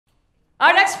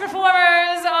Our next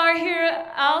performers are here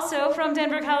also from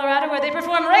Denver, Colorado, where they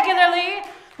perform regularly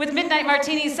with Midnight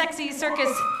Martini's Sexy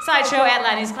Circus Sideshow at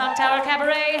Lanny's Clock Tower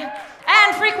Cabaret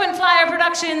and frequent flyer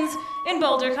productions in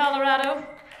Boulder, Colorado.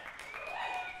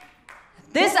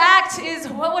 This act is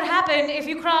what would happen if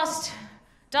you crossed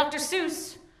Dr.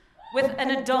 Seuss with an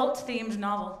adult-themed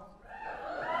novel.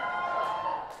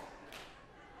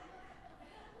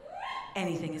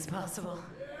 Anything is possible.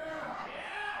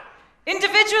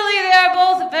 Individually, they are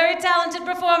both very talented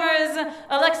performers,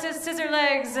 Alexis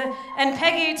Scissorlegs and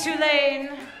Peggy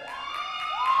Tulane.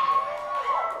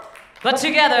 But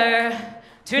together,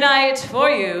 tonight for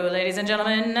you, ladies and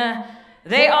gentlemen,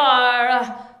 they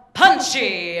are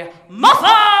Punchy,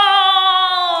 Muffle!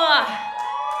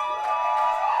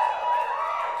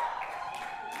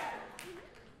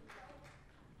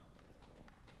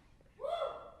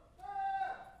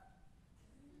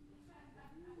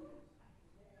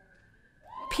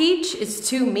 Peach is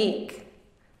too meek,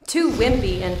 too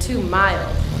wimpy and too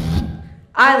mild.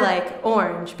 I like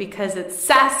orange because it's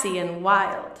sassy and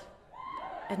wild.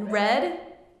 And red,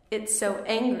 it's so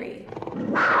angry.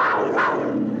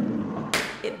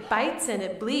 It bites and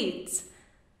it bleeds.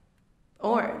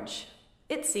 Orange,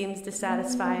 it seems to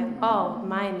satisfy all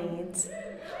my needs.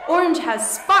 Orange has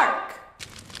spark,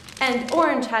 and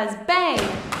orange has bang.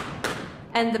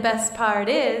 And the best part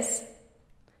is,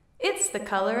 it's the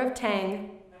color of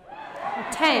tang.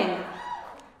 Tang.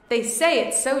 They say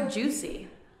it's so juicy,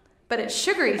 but it's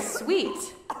sugary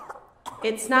sweet.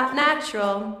 It's not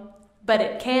natural, but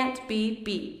it can't be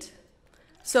beat.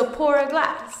 So pour a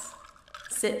glass,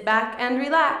 sit back and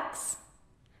relax,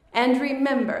 and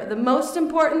remember the most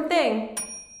important thing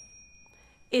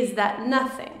is that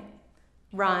nothing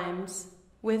rhymes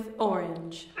with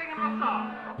orange.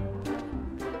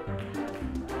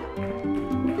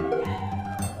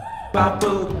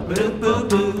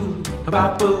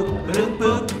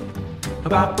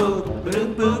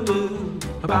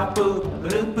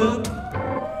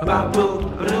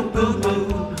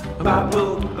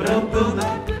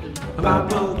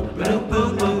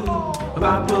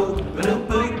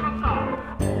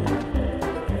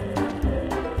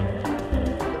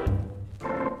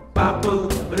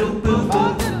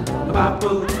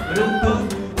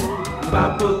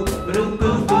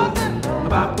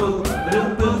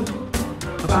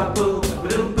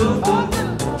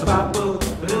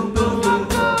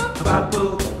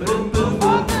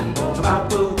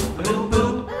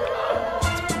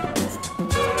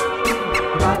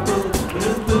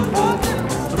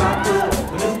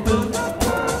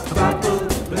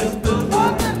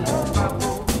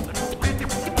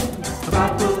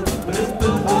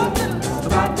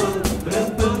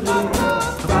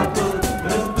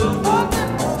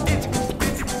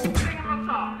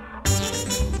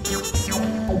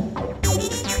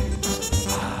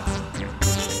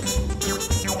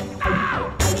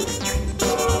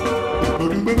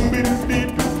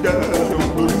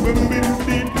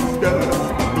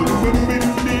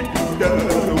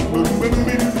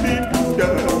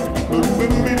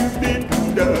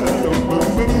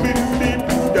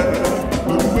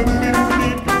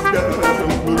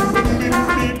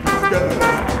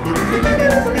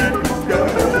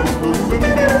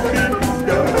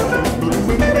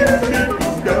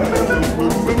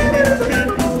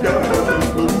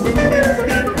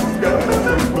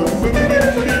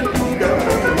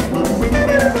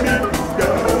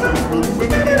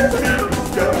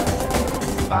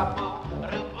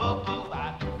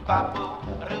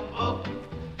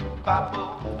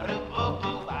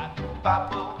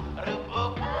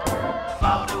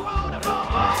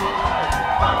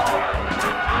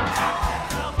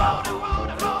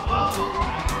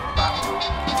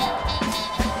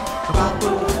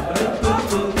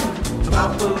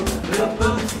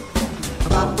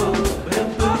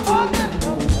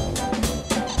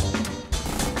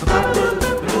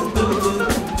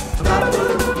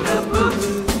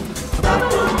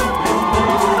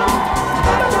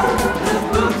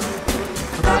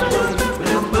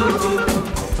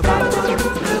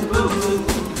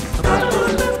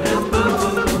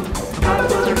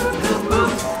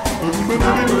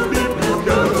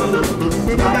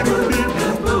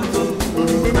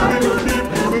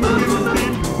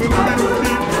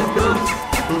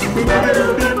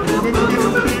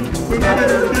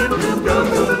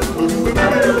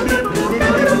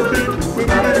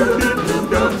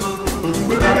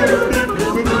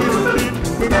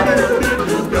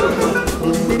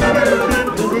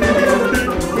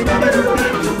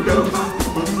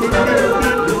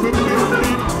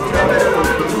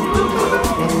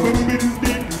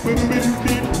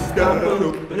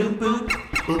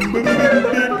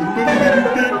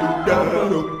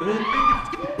 Ladies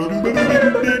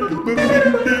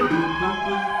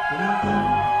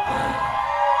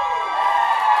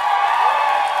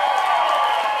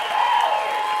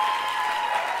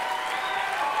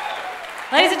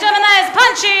and gentlemen, that is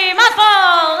Punchy,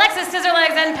 Muffle, Lexus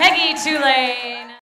Scissorlegs, and Peggy Tulane.